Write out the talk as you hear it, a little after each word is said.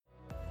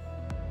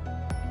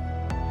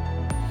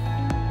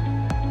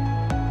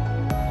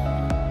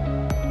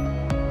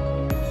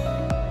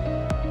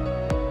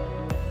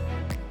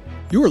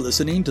You are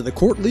listening to The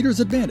Court Leader's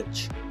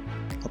Advantage,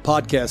 a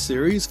podcast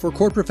series for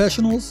court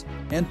professionals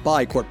and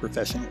by court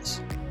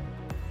professionals.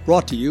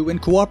 Brought to you in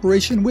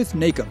cooperation with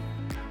NACOM,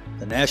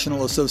 the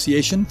National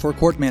Association for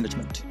Court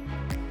Management.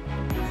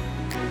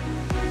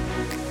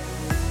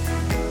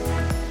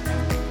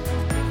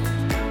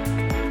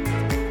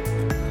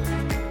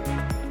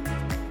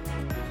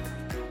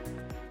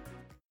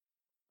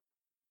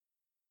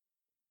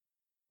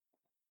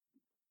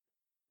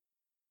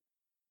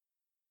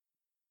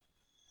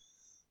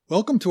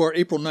 Welcome to our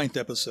April 9th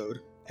episode,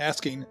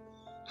 asking,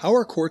 how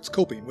are courts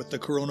coping with the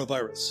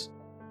coronavirus?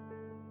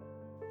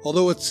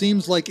 Although it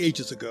seems like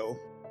ages ago,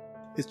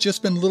 it's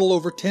just been a little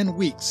over 10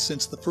 weeks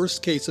since the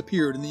first case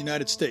appeared in the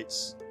United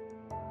States.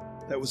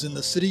 That was in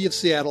the city of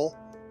Seattle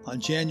on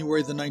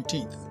January the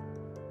 19th.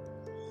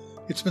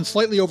 It's been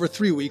slightly over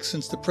 3 weeks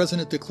since the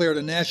president declared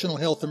a national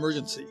health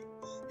emergency,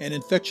 and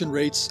infection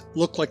rates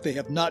look like they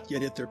have not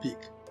yet hit their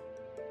peak.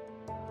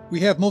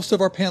 We have most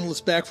of our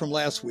panelists back from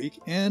last week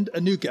and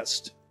a new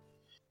guest.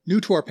 New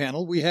to our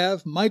panel, we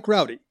have Mike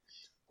Rowdy,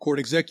 Court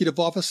Executive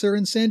Officer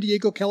in San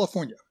Diego,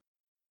 California.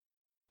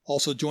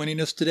 Also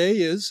joining us today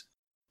is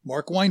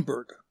Mark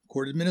Weinberg,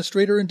 Court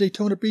Administrator in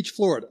Daytona Beach,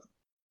 Florida.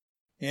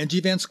 Angie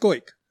Van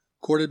Scoik,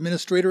 Court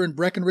Administrator in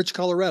Breckenridge,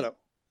 Colorado.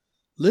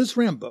 Liz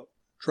Rambo,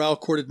 Trial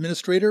Court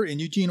Administrator in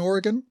Eugene,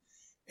 Oregon.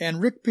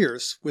 And Rick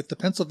Pierce with the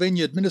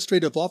Pennsylvania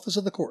Administrative Office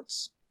of the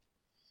Courts.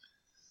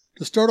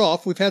 To start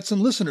off, we've had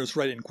some listeners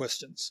write in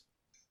questions.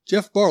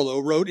 Jeff Barlow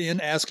wrote in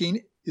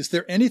asking, is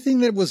there anything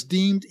that was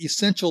deemed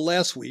essential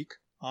last week,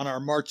 on our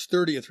March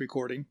 30th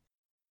recording,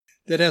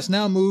 that has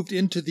now moved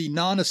into the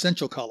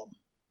non-essential column?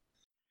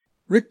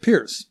 Rick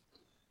Pierce,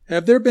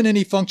 have there been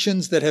any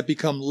functions that have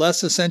become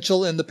less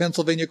essential in the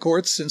Pennsylvania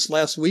courts since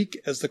last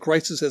week as the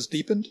crisis has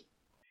deepened?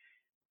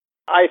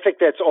 I think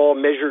that's all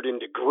measured in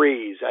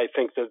degrees. I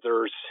think that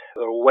there's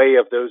a way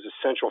of those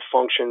essential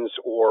functions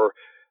or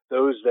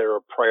those that are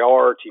a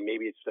priority.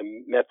 Maybe it's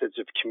the methods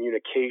of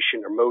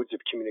communication or modes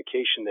of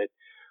communication that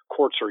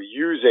courts are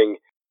using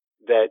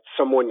that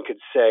someone could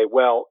say,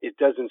 well, it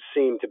doesn't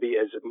seem to be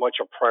as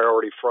much a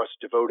priority for us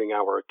devoting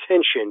our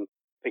attention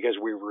because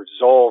we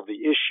resolve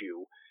the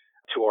issue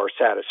to our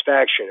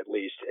satisfaction, at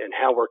least, and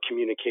how we're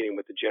communicating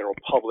with the general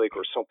public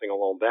or something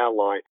along that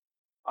line.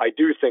 I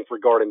do think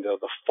regarding the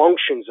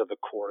functions of the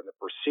court and the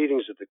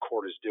proceedings that the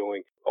court is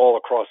doing all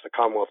across the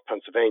Commonwealth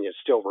of Pennsylvania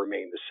still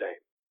remain the same.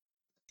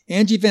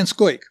 Angie Van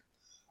Scoik,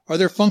 are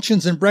there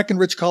functions in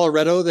Breckenridge,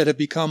 Colorado that have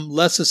become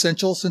less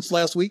essential since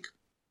last week?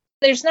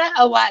 There's not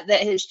a lot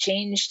that has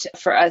changed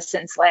for us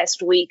since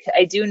last week.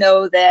 I do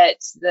know that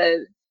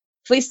the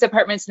police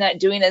department's not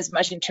doing as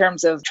much in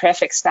terms of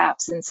traffic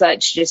stops and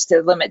such, just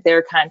to limit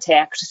their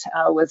contact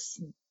with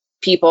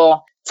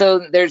people.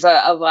 So there's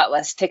a lot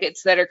less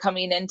tickets that are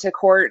coming into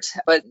court.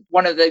 But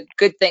one of the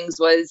good things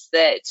was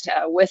that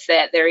with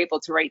that, they're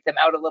able to write them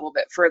out a little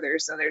bit further.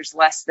 So there's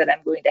less that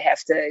I'm going to have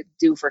to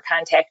do for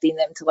contacting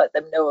them to let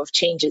them know of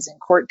changes in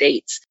court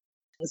dates.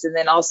 And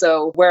then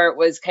also where it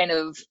was kind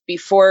of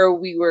before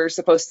we were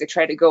supposed to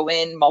try to go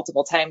in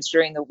multiple times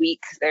during the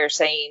week, they're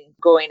saying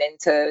going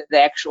into the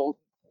actual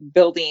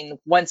building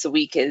once a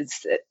week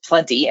is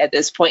plenty at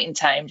this point in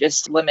time.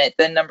 Just limit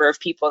the number of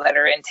people that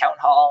are in town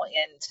hall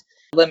and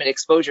limit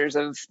exposures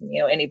of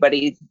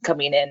anybody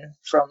coming in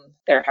from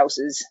their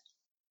houses.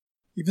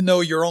 Even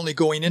though you're only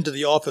going into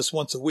the office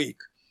once a week,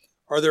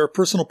 are there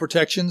personal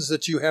protections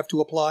that you have to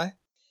apply?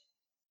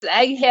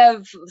 I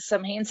have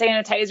some hand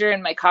sanitizer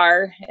in my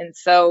car, and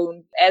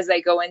so as I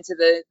go into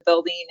the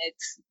building,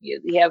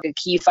 you have a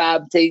key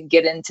fob to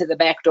get into the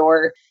back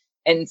door,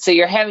 and so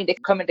you're having to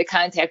come into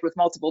contact with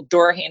multiple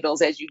door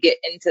handles as you get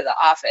into the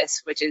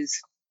office, which is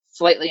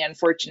slightly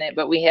unfortunate,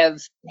 but we have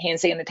hand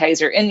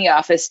sanitizer in the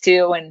office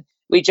too, and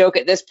we joke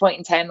at this point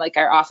in time like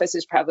our office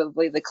is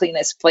probably the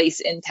cleanest place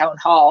in town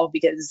hall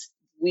because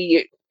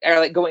we are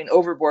like going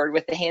overboard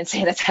with the hand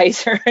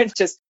sanitizer and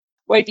just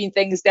wiping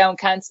things down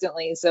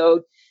constantly.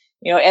 So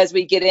as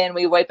we get in,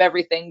 we wipe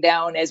everything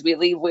down. As we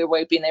leave, we're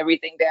wiping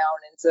everything down.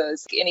 And so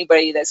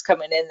anybody that's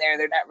coming in there,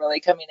 they're not really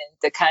coming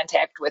into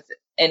contact with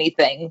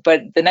anything.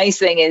 But the nice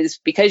thing is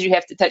because you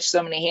have to touch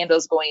so many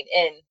handles going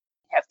in, you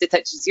have to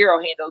touch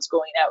 0 handles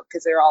going out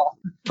because they're all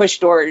push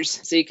doors.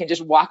 So you can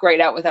just walk right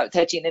out without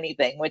touching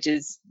anything, which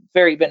is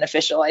very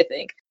beneficial, I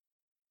think.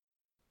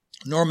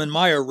 Norman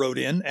Meyer wrote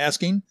in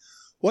asking,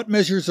 what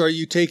measures are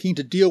you taking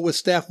to deal with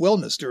staff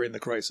wellness during the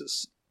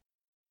crisis?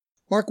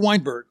 Mark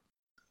Weinberg,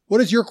 what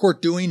is your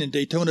court doing in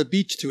Daytona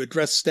Beach to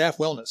address staff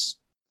wellness?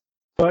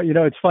 Well,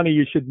 it's funny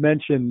you should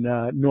mention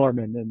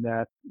Norman in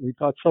that. We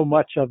thought so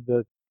much of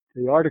the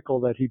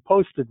article that he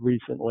posted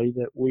recently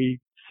that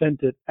we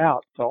sent it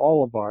out to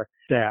all of our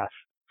staff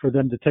for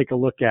them to take a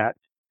look at.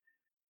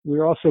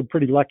 We're also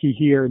pretty lucky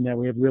here in that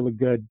we have really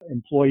good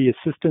employee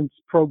assistance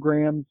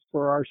programs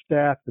for our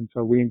staff, and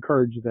so we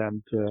encourage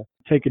them to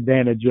take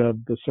advantage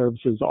of the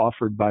services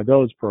offered by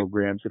those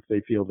programs if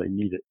they feel they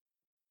need it.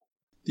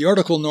 The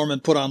article Norman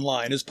put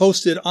online is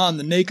posted on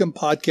the NACOM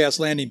podcast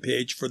landing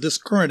page for this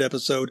current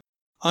episode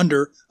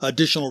under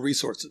Additional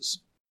Resources.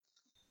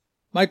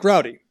 Mike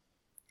Rowdy,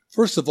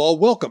 First of all,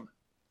 welcome.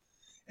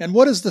 And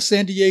what is the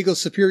San Diego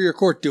Superior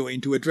Court doing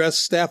to address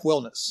staff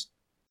wellness?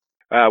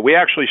 We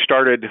actually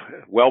started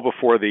well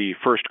before the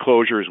first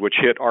closures, which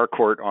hit our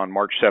court on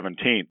March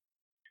 17th.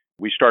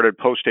 We started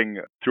posting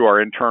through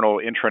our internal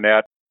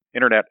internet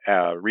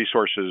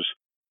resources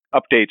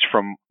updates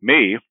from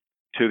me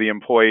to the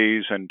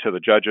employees and to the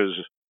judges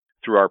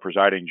through our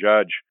presiding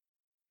judge.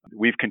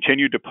 We've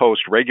continued to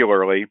post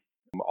regularly.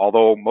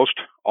 Although most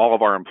all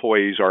of our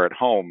employees are at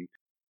home,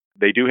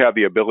 they do have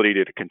the ability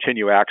to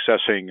continue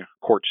accessing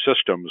court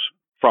systems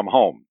from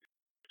home.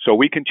 So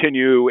we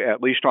continue,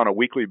 at least on a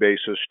weekly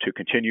basis, to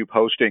continue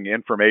posting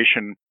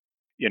information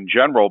in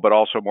general, but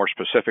also more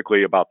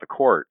specifically about the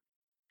court.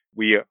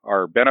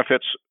 Our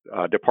benefits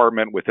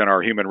department within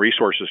our human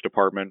resources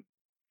department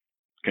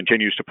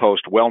continues to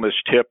post wellness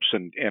tips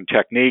and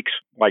techniques.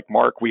 Like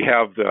Mark, we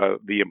have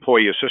the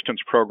employee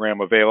assistance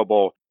program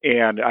available.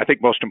 And I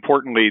think most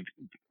importantly,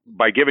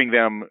 by giving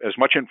them as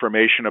much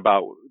information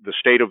about the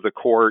state of the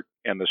court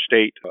and the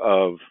state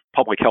of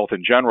public health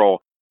in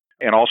general,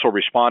 and also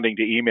responding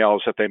to emails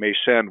that they may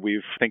send,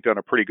 we've, I think, done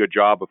a pretty good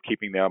job of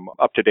keeping them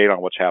up to date on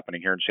what's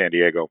happening here in San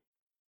Diego.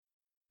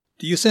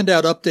 Do you send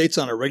out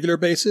updates on a regular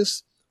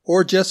basis,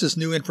 or just as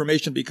new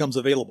information becomes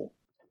available?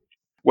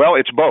 Well,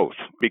 it's both,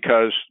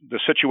 because the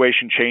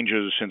situation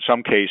changes in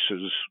some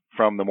cases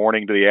from the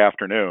morning to the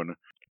afternoon.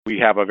 We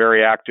have a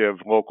very active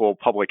local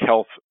public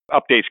health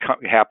updates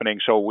happening,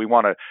 so we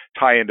want to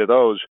tie into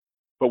those.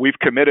 But we've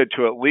committed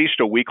to at least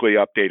a weekly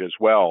update as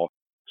well,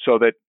 so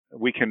that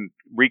we can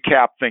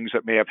recap things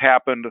that may have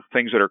happened,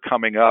 things that are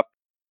coming up.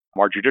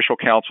 Our judicial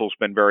council's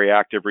been very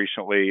active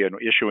recently in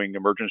issuing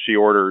emergency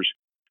orders.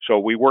 So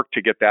we work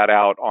to get that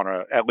out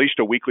on at least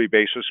a weekly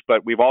basis,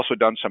 but we've also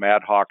done some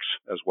ad hocs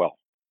as well.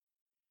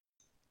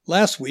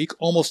 Last week,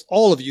 almost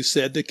all of you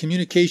said that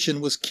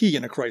communication was key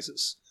in a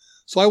crisis.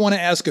 So I want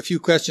to ask a few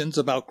questions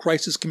about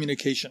crisis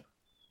communication.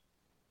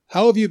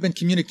 How have you been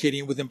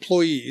communicating with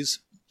employees,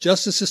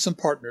 justice system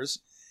partners,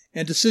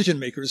 and decision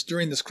makers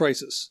during this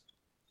crisis?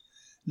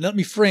 And let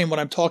me frame what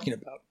I'm talking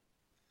about.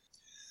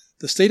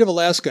 The state of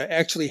Alaska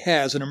actually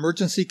has an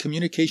emergency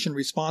communication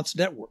response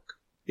network.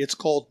 It's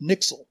called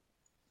NICSL.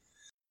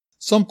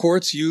 Some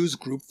courts use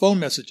group phone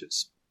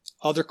messages.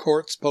 Other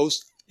courts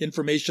post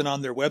information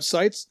on their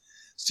websites.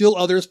 Still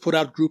others put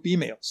out group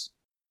emails.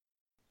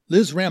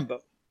 Liz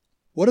Rambo,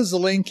 what has the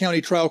Lane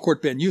County Trial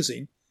Court been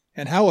using,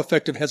 and how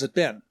effective has it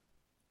been?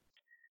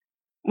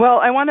 Well,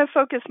 I want to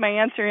focus my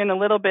answer in a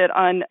little bit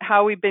on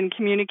how we've been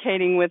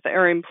communicating with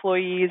our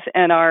employees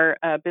and our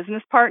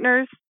business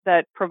partners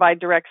that provide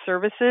direct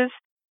services.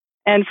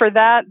 And for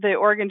that, the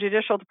Oregon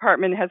Judicial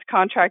Department has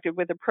contracted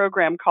with a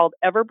program called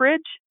Everbridge.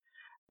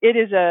 It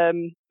is a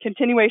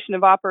continuation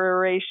of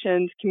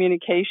operations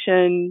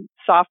communication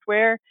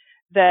software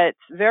that's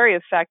very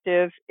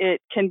effective.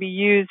 It can be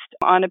used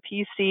on a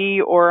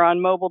PC or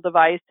on mobile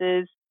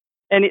devices,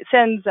 and it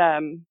sends,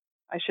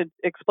 I should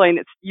explain,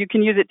 you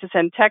can use it to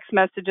send text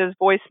messages,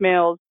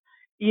 voicemails,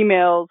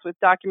 emails with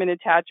document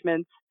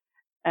attachments,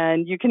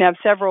 and you can have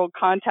several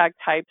contact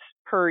types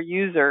per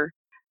user.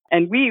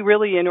 And we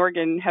really in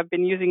Oregon have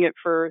been using it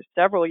for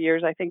several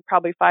years, I think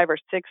probably 5 or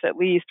 6 at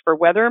least, for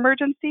weather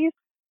emergencies.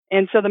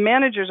 And so the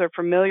managers are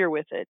familiar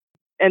with it.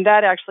 And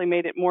that actually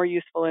made it more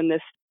useful in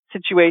this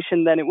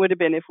situation than it would have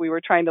been if we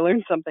were trying to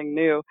learn something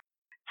new.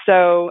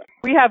 So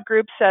we have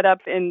groups set up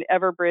in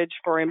Everbridge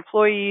for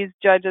employees,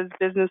 judges,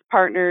 business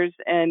partners,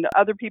 and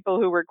other people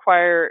who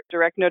require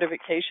direct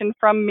notification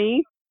from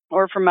me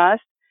or from us.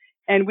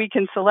 And we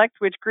can select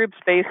which groups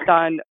based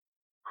on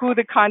who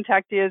the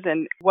contact is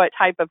and what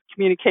type of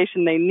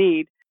communication they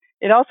need.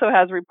 It also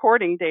has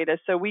reporting data,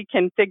 so we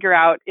can figure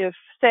out if,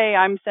 say,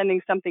 I'm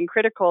sending something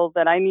critical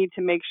that I need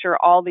to make sure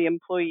all the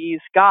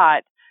employees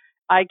got,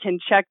 I can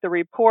check the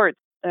report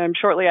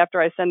shortly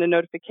after I send a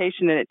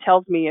notification, and it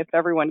tells me if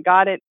everyone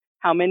got it,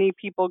 how many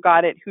people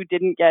got it, who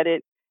didn't get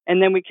it,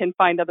 and then we can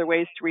find other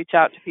ways to reach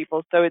out to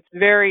people. So it's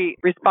very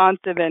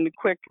responsive and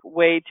quick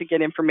way to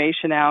get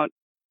information out.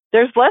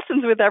 There's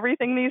lessons with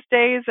everything these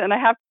days, and I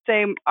have to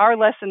say our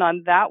lesson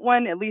on that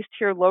one, at least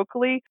here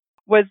locally,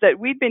 was that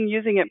we've been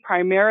using it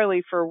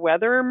primarily for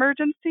weather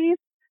emergencies,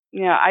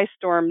 ice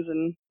storms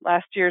and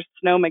last year's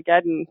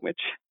Snowmageddon, which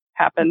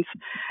happens.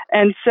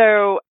 And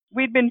so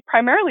we'd been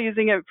primarily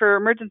using it for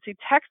emergency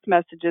text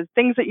messages,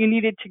 things that you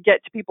needed to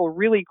get to people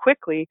really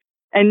quickly,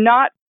 and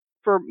not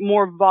for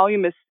more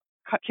voluminous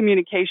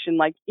communication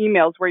like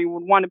emails where you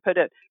would want to put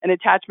an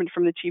attachment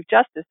from the Chief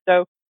Justice.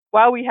 So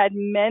while we had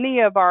many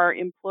of our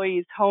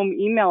employees' home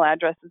email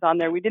addresses on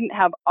there, we didn't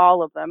have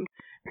all of them.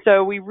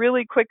 So we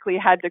really quickly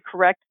had to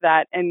correct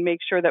that and make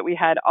sure that we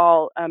had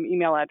all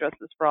email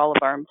addresses for all of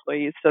our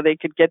employees so they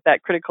could get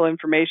that critical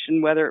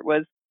information, whether it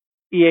was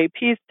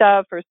EAP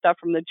stuff or stuff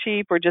from the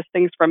chief or just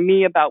things from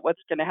me about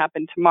what's going to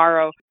happen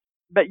tomorrow.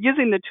 But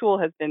using the tool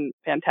has been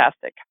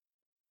fantastic.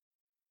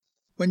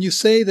 When you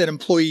say that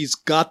employees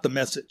got the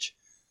message,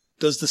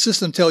 does the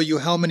system tell you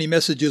how many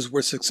messages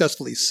were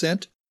successfully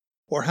sent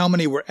or how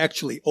many were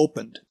actually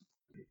opened?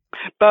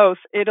 Both.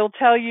 It'll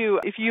tell you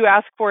if you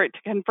ask for it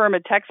to confirm a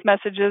text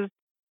message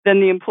then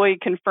the employee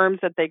confirms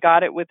that they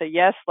got it with a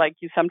yes, like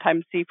you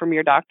sometimes see from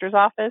your doctor's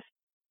office.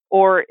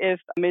 Or if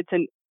it's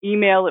an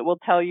email, it will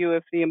tell you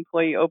if the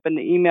employee opened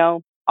the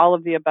email, all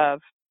of the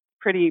above.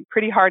 Pretty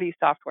hardy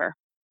software.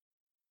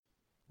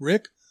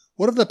 Rick,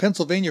 what have the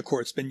Pennsylvania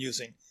courts been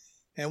using,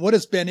 and what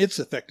has been its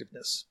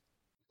effectiveness?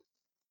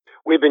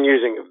 We've been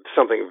using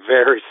something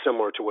very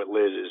similar to what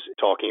Liz is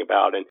talking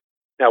about. And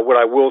now what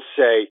I will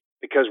say,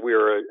 because we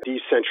are a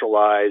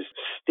decentralized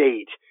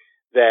state,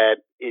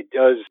 that it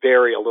does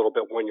vary a little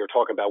bit when you're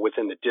talking about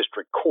within the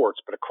district courts,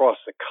 but across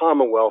the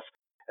Commonwealth,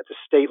 at the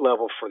state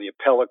level for the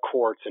appellate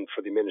courts and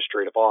for the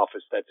administrative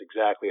office, that's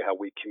exactly how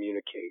we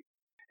communicate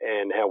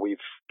and how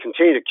we've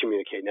continued to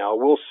communicate. Now, I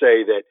will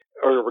say that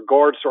in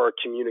regards to our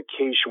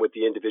communication with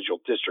the individual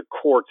district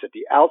courts at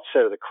the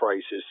outset of the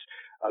crisis,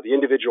 the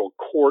individual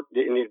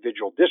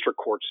district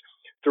courts,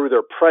 through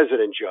their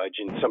president judge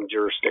in some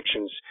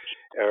jurisdictions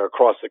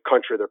across the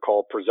country, they're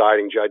called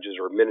presiding judges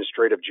or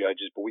administrative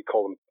judges, but we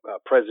call them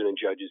president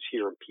judges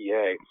here in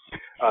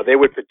PA. They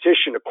would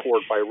petition a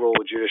court by rule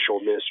of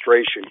judicial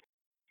administration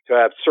to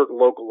have certain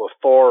local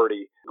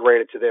authority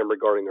granted to them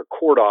regarding their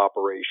court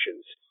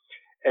operations.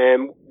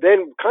 And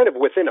then kind of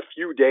within a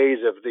few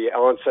days of the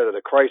onset of the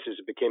crisis,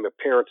 it became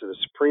apparent to the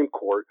Supreme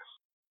Court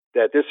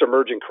that this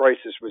emerging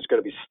crisis was going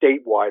to be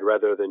statewide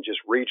rather than just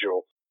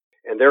regional.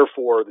 And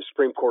therefore, the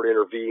Supreme Court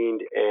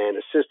intervened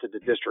and assisted the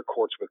district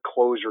courts with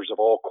closures of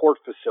all court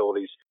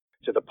facilities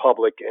to the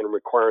public and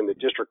requiring the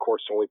district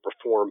courts to only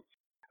perform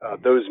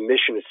those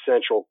mission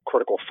essential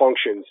critical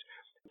functions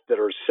that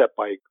are set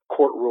by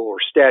court rule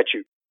or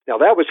statute. Now,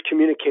 that was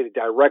communicated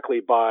directly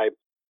by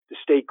the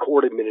state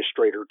court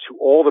administrator to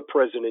all the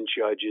president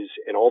judges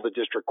and all the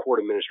district court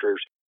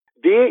administrators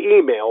via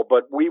email,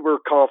 but we were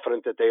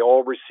confident that they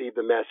all received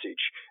the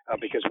message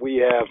because we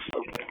have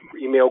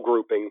email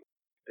grouping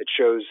that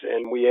shows,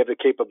 and we have the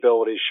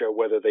capability to show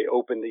whether they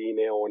opened the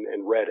email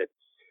and read it.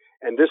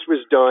 And this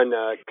was done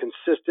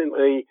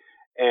consistently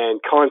and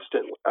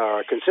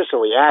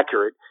consistently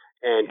accurate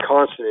and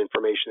constant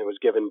information that was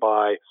given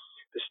by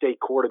the state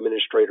court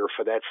administrator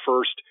for that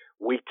first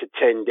week to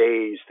 10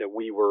 days that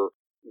we were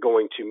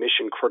going to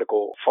mission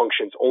critical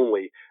functions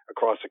only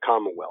across the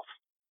Commonwealth.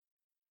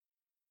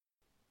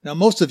 Now,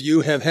 most of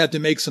you have had to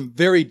make some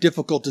very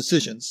difficult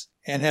decisions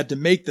and had to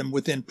make them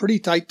within pretty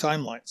tight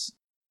timelines.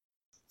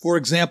 For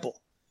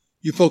example,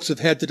 you folks have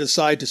had to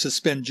decide to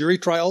suspend jury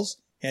trials,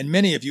 and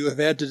many of you have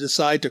had to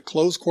decide to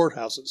close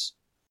courthouses.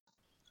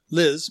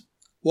 Liz,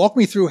 walk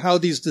me through how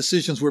these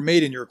decisions were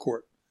made in your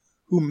court,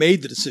 who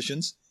made the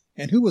decisions,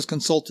 and who was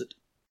consulted.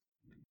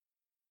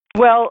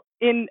 Well,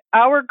 in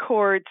our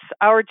courts,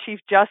 our Chief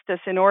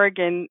Justice in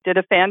Oregon did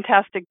a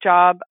fantastic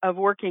job of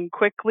working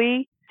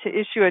quickly to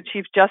issue a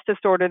Chief Justice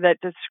order that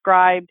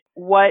described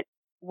what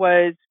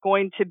was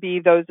going to be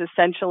those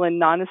essential and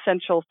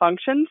non-essential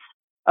functions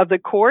of the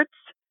courts.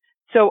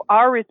 So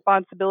our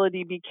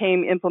responsibility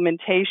became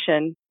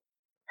implementation.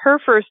 Her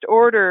first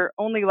order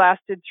only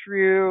lasted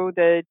through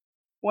the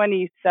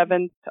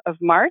 27th of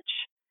March.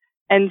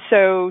 And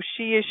so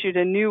she issued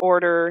a new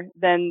order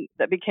then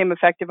that became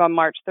effective on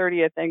March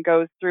 30th and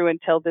goes through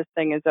until this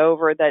thing is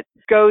over, that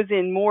goes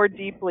in more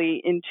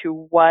deeply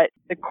into what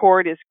the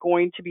court is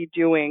going to be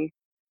doing.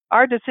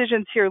 Our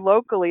decisions here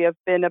locally have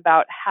been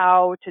about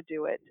how to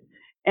do it.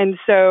 And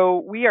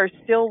so we are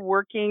still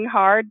working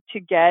hard to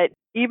get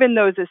even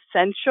those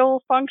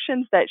essential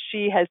functions that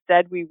she has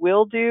said we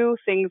will do,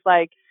 things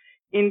like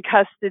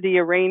in-custody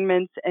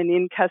arraignments and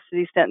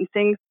in-custody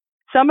sentencing.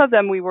 Some of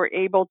them we were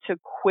able to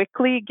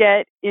quickly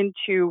get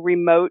into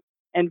remote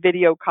and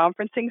video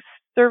conferencing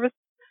service,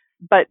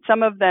 but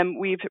some of them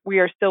we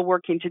are still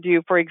working to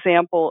do. For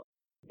example,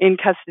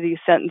 in-custody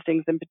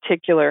sentencings in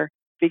particular,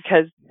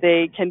 because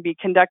they can be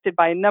conducted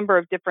by a number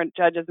of different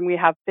judges, and we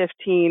have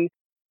 15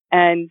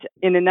 and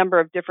in a number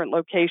of different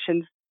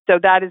locations. So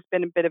that has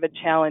been a bit of a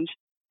challenge.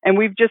 And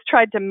we've just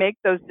tried to make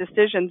those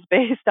decisions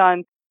based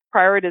on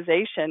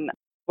prioritization.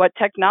 What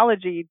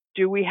technology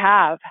do we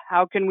have?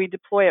 How can we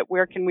deploy it?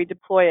 Where can we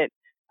deploy it?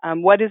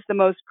 What is the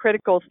most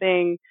critical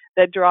thing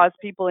that draws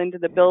people into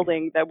the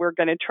building that we're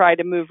going to try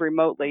to move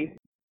remotely?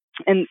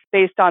 And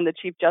based on the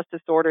Chief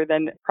Justice order,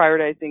 then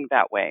prioritizing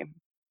that way.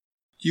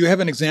 Do you have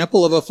an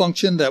example of a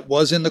function that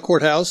was in the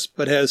courthouse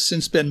but has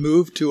since been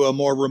moved to a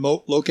more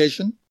remote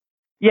location?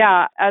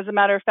 Yeah, as a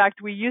matter of fact,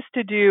 we used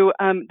to do,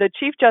 the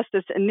Chief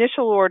Justice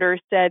initial order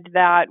said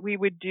that we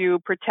would do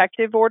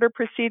protective order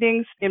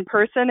proceedings in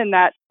person, and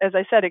that, as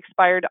I said,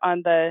 expired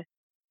on the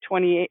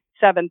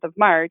 27th of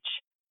March.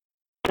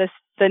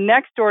 The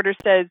next order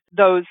says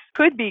those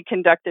could be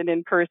conducted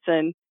in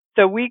person,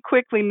 so we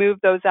quickly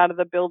moved those out of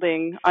the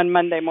building on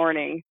Monday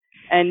morning.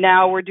 And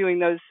now we're doing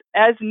those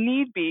as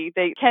need be.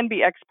 They can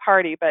be ex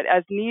parte, but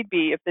as need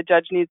be, if the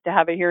judge needs to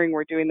have a hearing,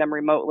 we're doing them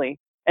remotely.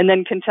 And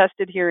then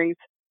contested hearings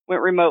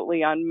went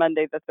remotely on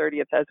Monday the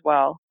 30th as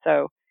well.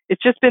 So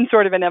it's just been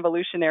sort of an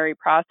evolutionary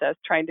process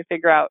trying to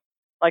figure out,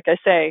 like I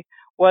say,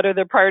 what are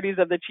the priorities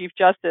of the Chief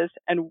Justice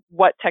and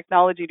what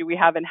technology do we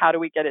have and how do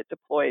we get it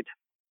deployed?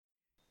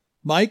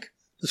 Mike,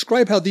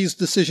 describe how these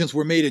decisions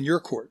were made in your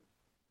court.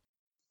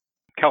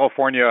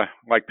 California,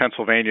 like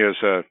Pennsylvania, is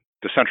a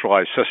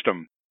decentralized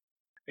system.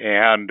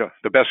 And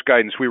the best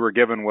guidance we were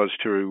given was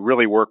to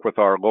really work with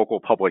our local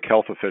public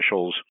health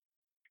officials.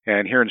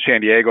 And here in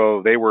San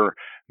Diego, they were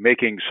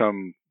making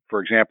some,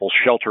 for example,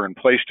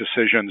 shelter-in-place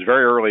decisions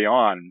very early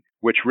on,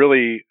 which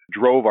really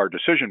drove our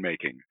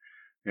decision-making.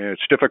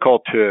 It's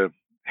difficult to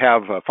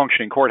have a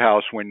functioning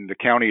courthouse when the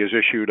county has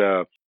issued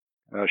a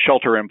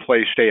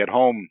shelter-in-place,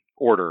 stay-at-home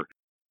order.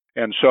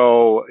 And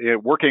so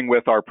working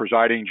with our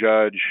presiding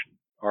judge,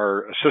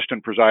 our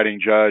assistant presiding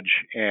judge,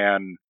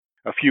 and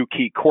a few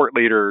key court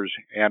leaders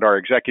and our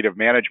executive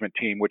management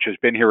team, which has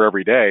been here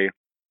every day,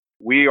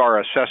 we are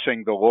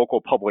assessing the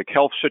local public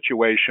health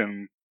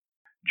situation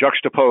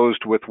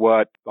juxtaposed with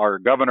what our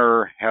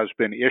governor has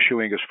been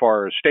issuing as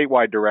far as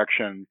statewide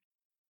direction,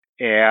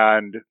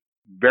 and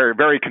very,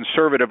 very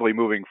conservatively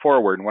moving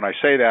forward. And when I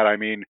say that, I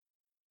mean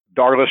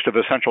our list of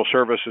essential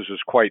services is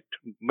quite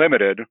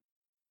limited.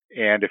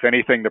 And if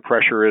anything, the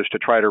pressure is to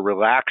try to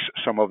relax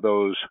some of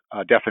those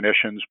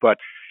definitions. But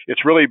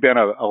it's really been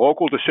a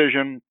local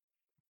decision.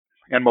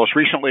 And most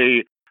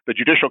recently, the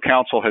Judicial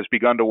Council has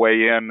begun to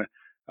weigh in.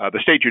 The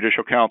State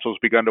Judicial Council has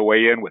begun to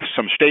weigh in with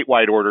some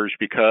statewide orders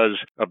because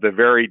of the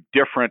very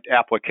different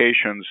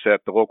applications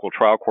that the local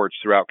trial courts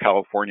throughout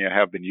California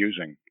have been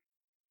using.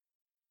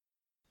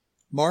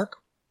 Mark,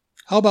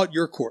 how about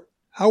your court?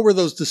 How were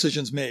those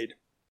decisions made?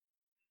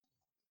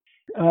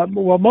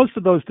 Well, most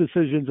of those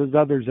decisions, as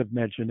others have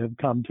mentioned, have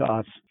come to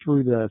us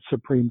through the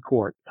Supreme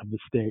Court of the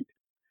state.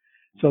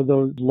 So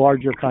those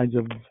larger kinds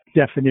of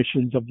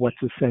definitions of what's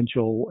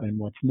essential and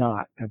what's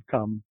not have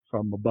come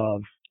from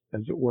above,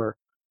 as it were.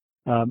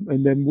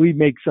 And then we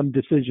make some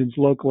decisions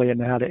locally on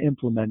how to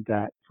implement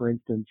that. For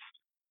instance,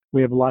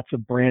 we have lots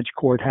of branch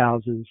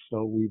courthouses,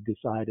 so we've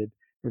decided,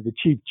 or the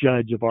chief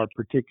judge of our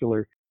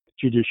particular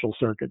judicial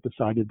circuit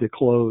decided to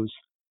close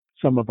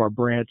some of our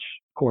branch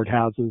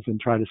courthouses and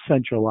try to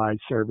centralize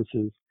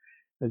services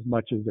as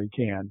much as they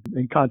can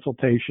in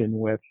consultation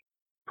with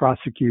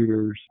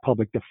prosecutors,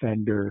 public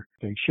defender,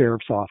 the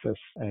sheriff's office,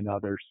 and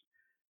others.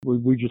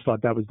 We just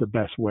thought that was the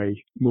best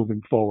way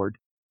moving forward.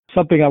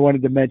 Something I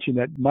wanted to mention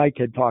that Mike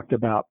had talked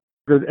about,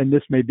 and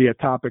this may be a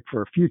topic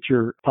for a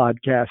future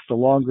podcast, the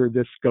longer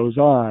this goes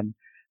on,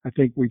 I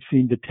think we've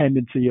seen the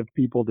tendency of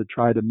people to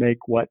try to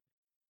make what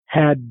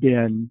had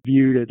been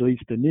viewed, at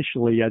least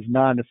initially, as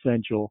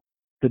non-essential,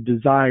 the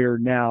desire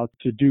now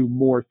to do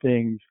more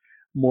things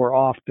more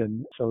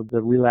often. So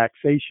the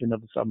relaxation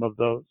of some of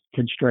those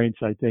constraints,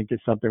 I think, is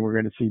something we're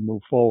going to see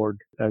move forward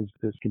as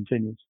this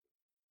continues.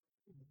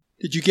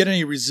 Did you get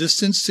any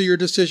resistance to your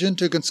decision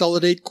to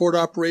consolidate court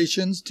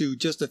operations to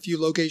just a few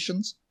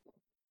locations?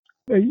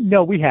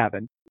 No, we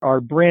haven't.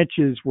 Our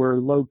branches were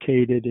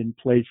located in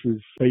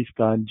places based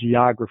on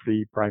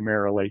geography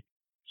primarily.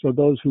 So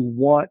those who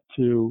want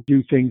to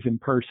do things in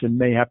person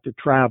may have to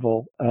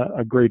travel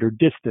a greater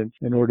distance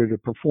in order to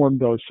perform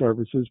those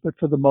services. But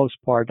for the most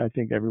part, I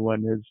think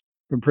everyone has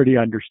been pretty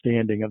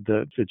understanding of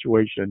the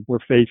situation we're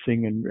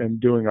facing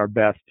and doing our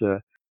best to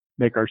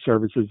make our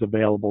services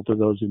available to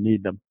those who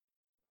need them.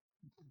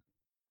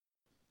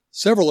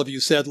 Several of you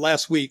said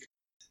last week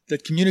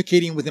that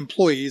communicating with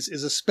employees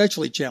is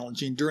especially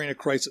challenging during a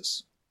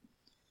crisis.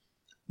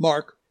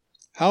 Mark,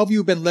 how have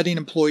you been letting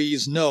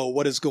employees know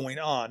what is going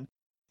on?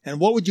 And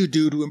what would you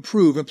do to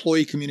improve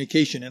employee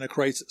communication in a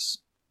crisis?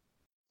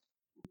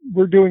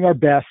 We're doing our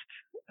best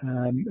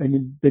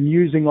and been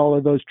using all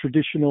of those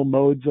traditional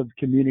modes of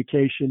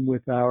communication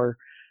with our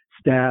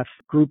staff,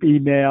 group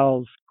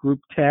emails, group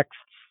texts,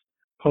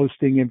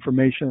 posting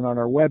information on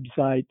our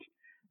website,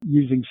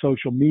 using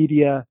social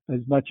media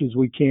as much as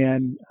we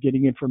can,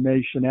 getting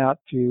information out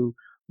to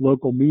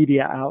local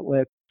media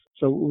outlets.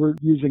 So we're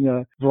using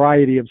a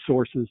variety of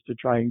sources to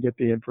try and get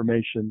the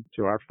information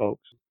to our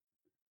folks.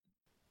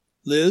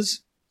 Liz,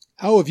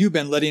 how have you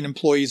been letting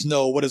employees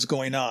know what is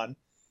going on,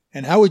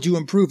 and how would you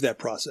improve that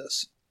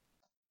process?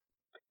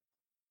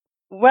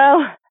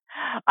 Well,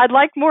 I'd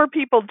like more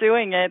people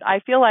doing it. I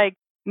feel like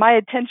my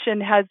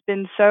attention has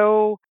been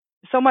so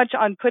much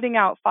on putting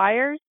out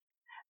fires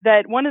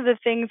that one of the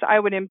things I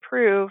would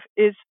improve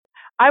is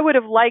I would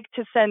have liked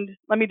to send,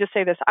 let me just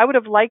say this, I would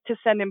have liked to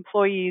send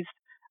employees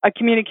a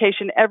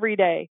communication every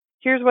day.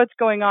 Here's what's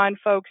going on,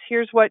 folks.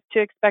 Here's what to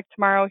expect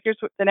tomorrow. Here's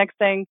what the next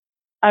thing.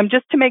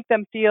 Just to make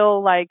them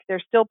feel like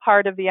they're still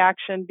part of the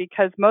action,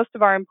 because most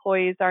of our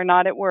employees are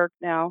not at work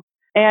now,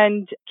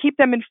 and keep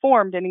them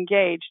informed and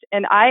engaged.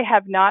 And I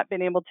have not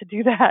been able to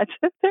do that.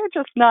 There are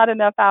just not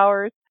enough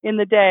hours in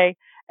the day.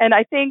 And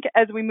I think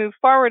as we move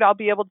forward, I'll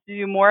be able to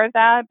do more of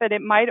that, but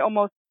it might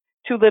almost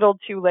too little,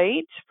 too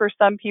late for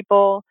some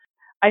people.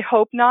 I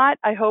hope not.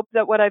 I hope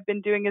that what I've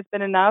been doing has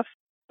been enough,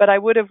 but I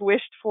would have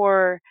wished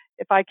for,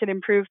 if I could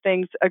improve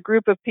things, a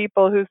group of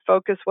people whose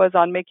focus was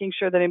on making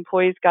sure that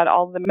employees got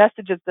all the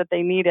messages that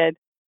they needed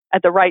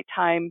at the right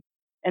time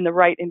and the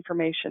right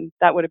information.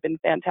 That would have been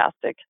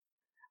fantastic.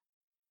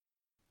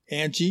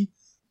 Angie,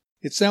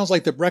 it sounds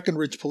like the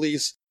Breckenridge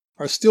police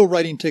are still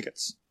writing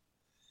tickets.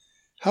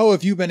 How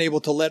have you been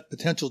able to let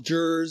potential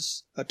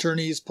jurors,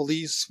 attorneys,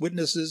 police,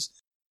 witnesses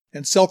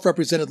and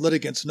self-represented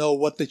litigants know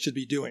what they should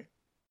be doing?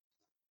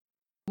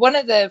 One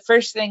of the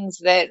first things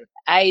that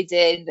I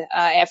did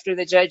after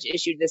the judge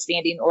issued the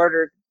standing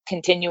order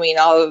continuing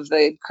all of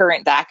the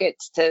current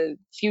dockets to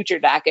future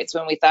dockets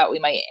when we thought we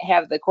might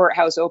have the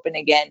courthouse open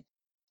again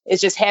is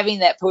just having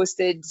that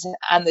posted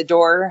on the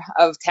door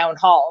of town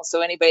hall. So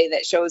anybody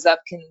that shows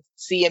up can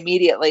see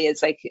immediately.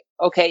 It's like,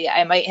 okay,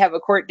 I might have a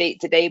court date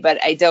today,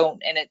 but I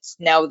don't. And it's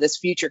now this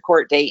future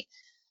court date.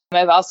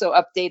 I've also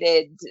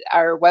updated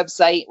our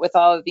website with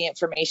all of the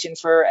information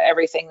for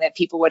everything that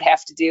people would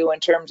have to do in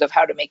terms of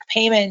how to make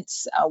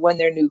payments, when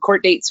their new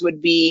court dates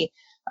would be,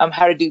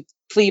 how to do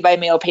plea by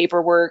mail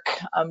paperwork,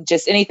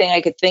 just anything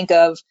I could think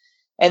of.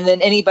 And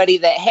then anybody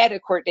that had a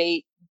court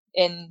date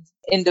in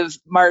end of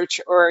March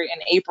or in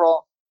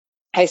April,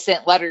 I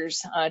sent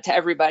letters to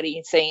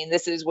everybody saying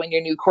this is when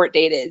your new court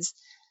date is.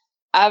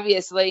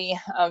 Obviously,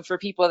 for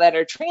people that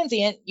are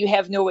transient, you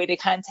have no way to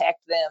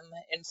contact them.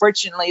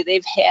 Unfortunately,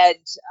 they've had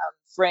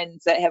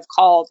friends that have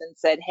called and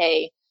said,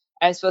 hey,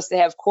 I'm supposed to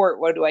have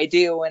court. What do I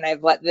do? And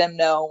I've let them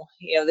know,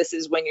 this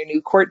is when your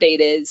new court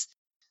date is.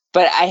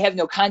 But I have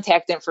no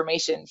contact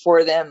information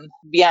for them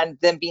beyond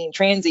them being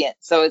transient.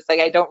 So it's like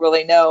I don't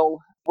really know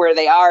where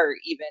they are,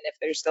 even if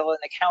they're still in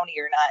the county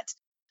or not.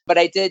 But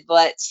I did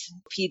let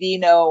PD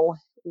know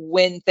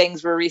when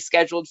things were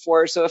rescheduled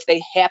for. So if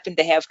they happen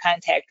to have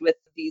contact with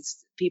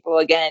these people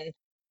again,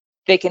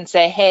 they can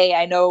say, hey,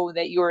 I know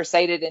that you were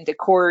cited into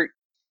court.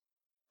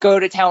 Go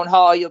to town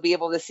hall. You'll be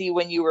able to see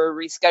when you were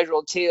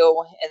rescheduled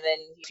too. And then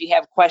if you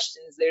have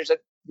questions, there's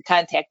the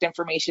contact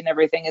information.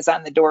 Everything is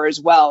on the door as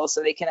well.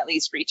 So they can at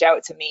least reach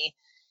out to me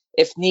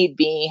if need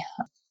be.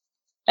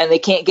 And they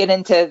can't get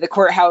into the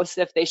courthouse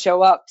if they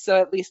show up.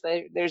 So at least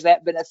there's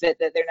that benefit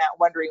that they're not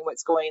wondering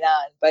what's going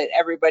on. But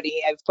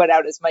everybody, I've put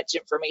out as much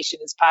information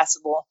as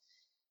possible.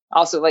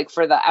 Also, like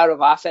for the out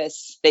of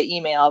office, the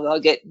email,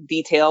 they'll get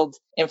detailed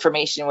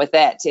information with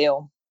that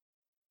too.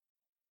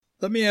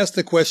 Let me ask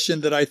the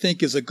question that I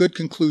think is a good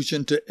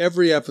conclusion to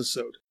every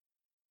episode.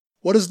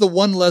 What is the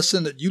one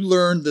lesson that you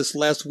learned this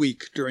last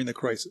week during the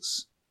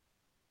crisis?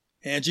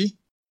 Angie?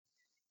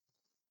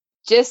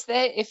 Just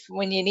that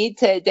when you need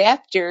to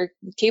adapt, you're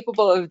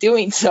capable of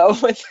doing so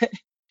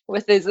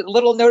with as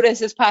little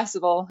notice as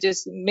possible.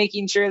 Just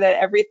making sure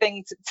that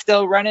everything's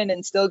still running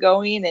and still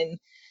going and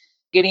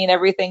getting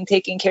everything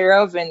taken care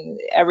of and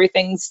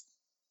everything's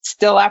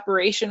still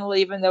operational,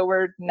 even though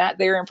we're not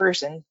there in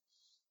person.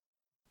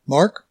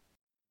 Mark?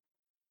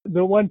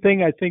 The one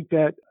thing I think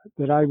that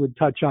I would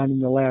touch on in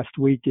the last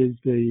week is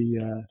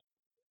the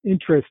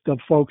interest of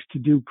folks to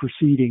do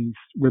proceedings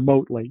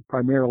remotely,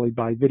 primarily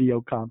by video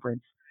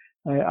conference.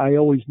 I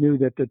always knew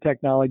that the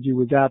technology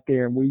was out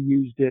there and we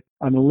used it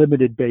on a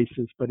limited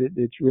basis, but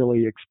it's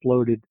really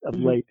exploded of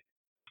late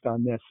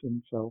on this.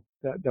 And so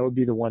that would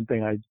be the one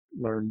thing I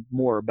learned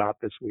more about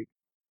this week.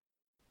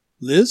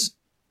 Liz?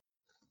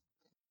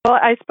 Well,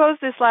 I suppose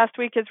this last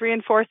week has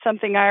reinforced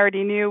something I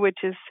already knew, which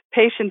is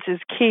patience is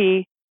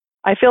key.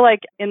 I feel like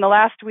in the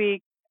last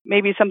week,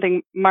 maybe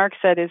something Mark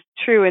said is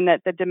true in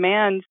that the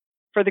demands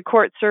for the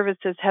court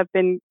services have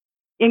been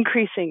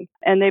increasing,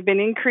 and they've been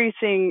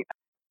increasing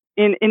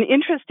in an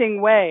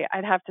interesting way,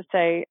 I'd have to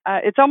say.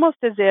 It's almost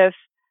as if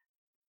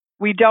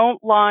we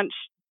don't launch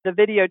the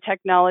video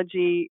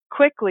technology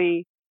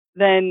quickly,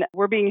 then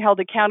we're being held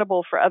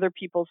accountable for other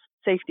people's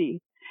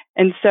safety.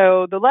 And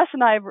so the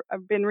lesson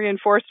I've been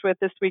reinforced with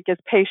this week is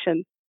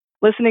patience,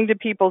 listening to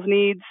people's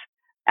needs,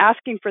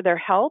 asking for their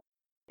help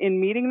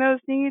in meeting those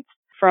needs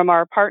from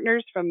our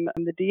partners, from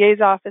the DA's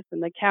office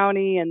and the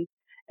county and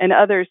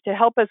others to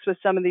help us with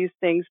some of these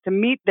things to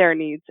meet their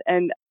needs.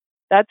 And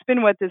that's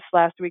been what this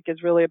last week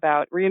is really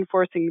about,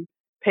 reinforcing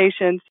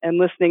patience and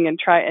listening and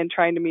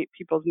trying to meet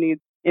people's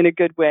needs in a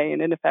good way,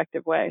 in an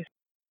effective way.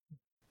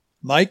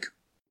 Mike?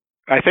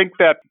 I think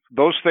that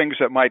those things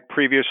that might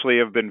previously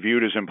have been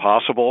viewed as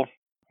impossible,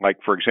 like,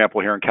 for example,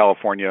 here in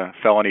California,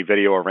 felony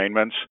video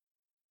arraignments,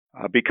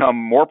 become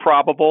more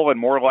probable and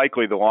more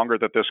likely the longer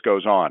that this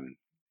goes on.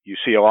 You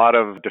see a lot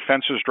of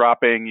defenses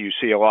dropping. You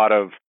see a lot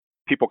of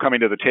people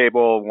coming to the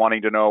table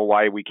wanting to know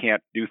why we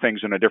can't do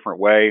things in a different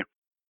way,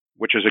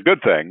 which is a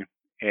good thing.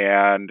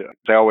 And as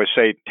I always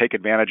say, take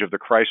advantage of the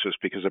crisis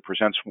because it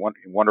presents one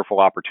wonderful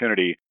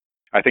opportunity.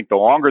 I think the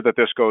longer that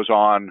this goes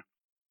on,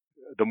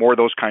 the more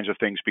those kinds of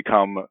things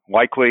become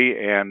likely.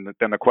 And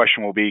then the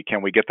question will be,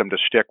 can we get them to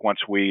stick once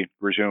we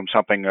resume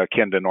something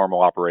akin to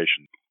normal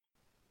operation?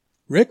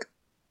 Rick?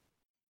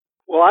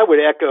 Well, I would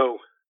echo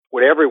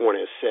what everyone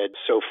has said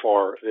so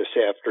far this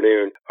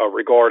afternoon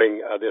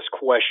regarding this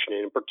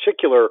question. In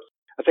particular,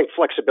 I think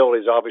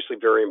flexibility is obviously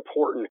very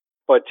important.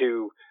 But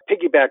to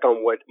piggyback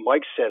on what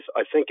Mike says,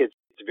 I think it's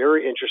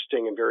very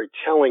interesting and very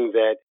telling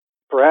that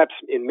perhaps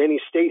in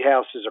many state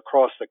houses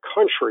across the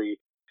country,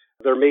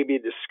 there may be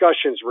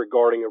discussions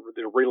regarding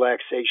the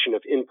relaxation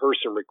of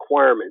in-person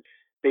requirements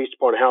based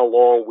upon how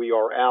long we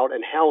are out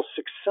and how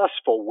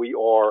successful we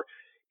are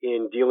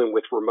in dealing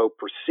with remote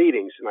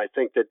proceedings. And I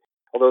think that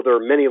although there are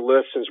many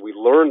lessons we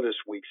learned this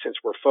week, since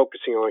we're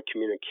focusing on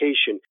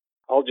communication,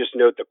 I'll just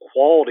note the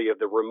quality of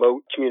the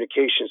remote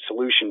communication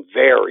solution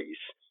varies.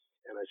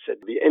 I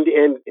said the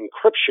end-to-end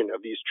encryption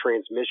of these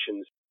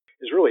transmissions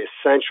is really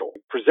essential.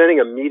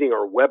 Presenting a meeting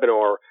or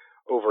webinar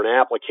over an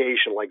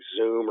application like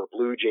Zoom or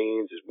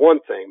BlueJeans is one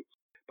thing,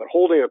 but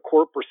holding a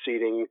court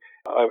proceeding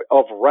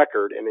of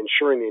record and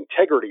ensuring the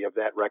integrity of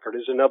that record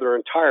is another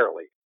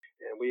entirely.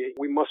 And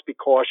we must be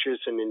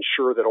cautious and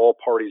ensure that all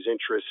parties'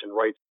 interests and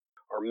rights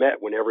are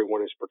met when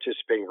everyone is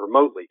participating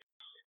remotely.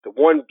 The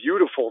one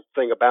beautiful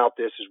thing about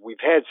this is we've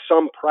had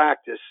some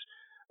practice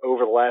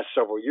over the last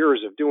several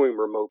years of doing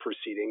remote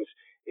proceedings.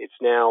 It's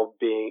now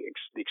being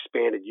the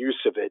expanded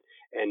use of it,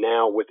 and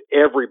now with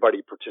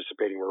everybody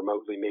participating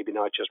remotely, maybe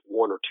not just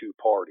one or two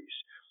parties.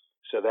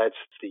 So that's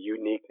the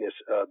uniqueness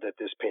that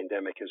this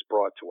pandemic has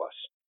brought to us.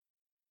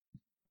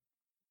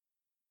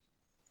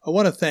 I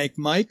want to thank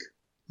Mike,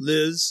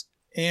 Liz,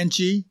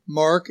 Angie,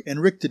 Mark,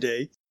 and Rick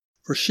today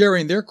for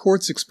sharing their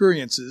court's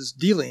experiences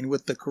dealing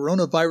with the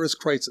coronavirus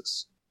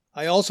crisis.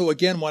 I also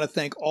again want to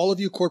thank all of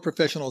you court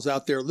professionals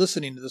out there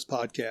listening to this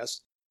podcast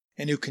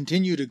and who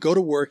continue to go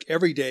to work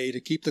every day to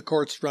keep the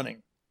courts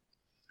running.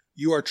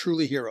 You are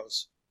truly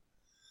heroes.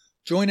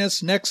 Join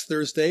us next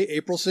Thursday,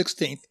 April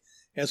 16th,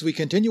 as we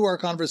continue our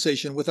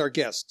conversation with our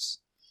guests.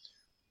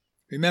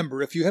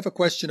 Remember, if you have a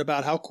question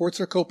about how courts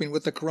are coping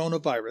with the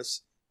coronavirus,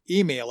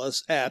 email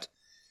us at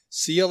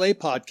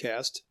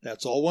CLApodcast,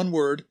 that's all one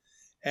word,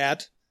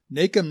 at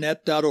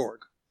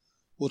NACMnet.org.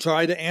 We'll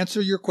try to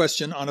answer your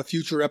question on a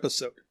future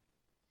episode.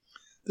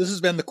 This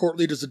has been the Court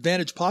Leaders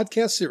Advantage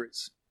podcast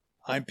series.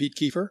 I'm Pete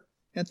Kiefer,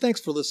 and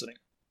thanks for listening.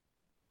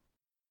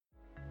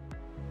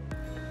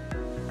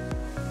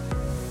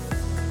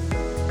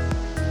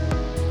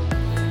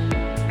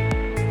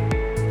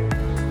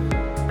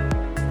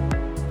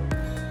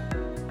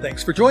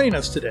 Thanks for joining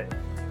us today.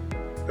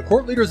 The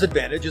Court Leaders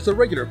Advantage is a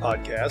regular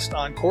podcast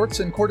on courts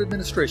and court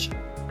administration.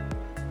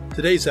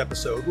 Today's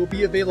episode will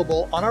be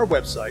available on our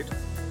website,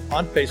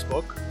 on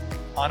Facebook,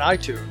 on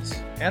iTunes,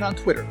 and on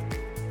Twitter.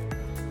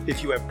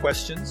 If you have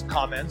questions,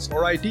 comments,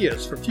 or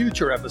ideas for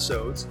future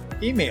episodes,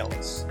 email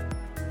us.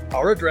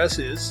 Our address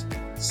is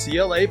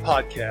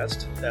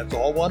CLApodcast, that's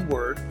all one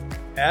word,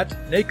 at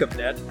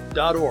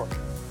NACMnet.org.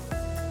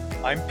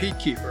 I'm Pete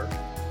Kiefer,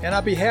 and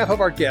on behalf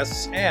of our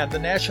guests and the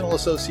National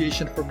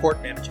Association for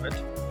Court Management,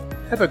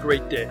 have a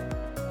great day.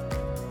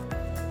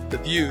 The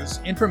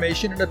views,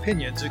 information, and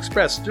opinions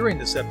expressed during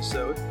this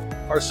episode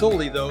are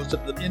solely those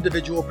of the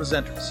individual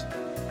presenters.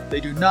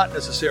 They do not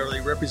necessarily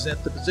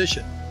represent the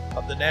position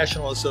of the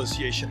National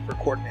Association for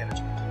Court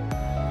Management.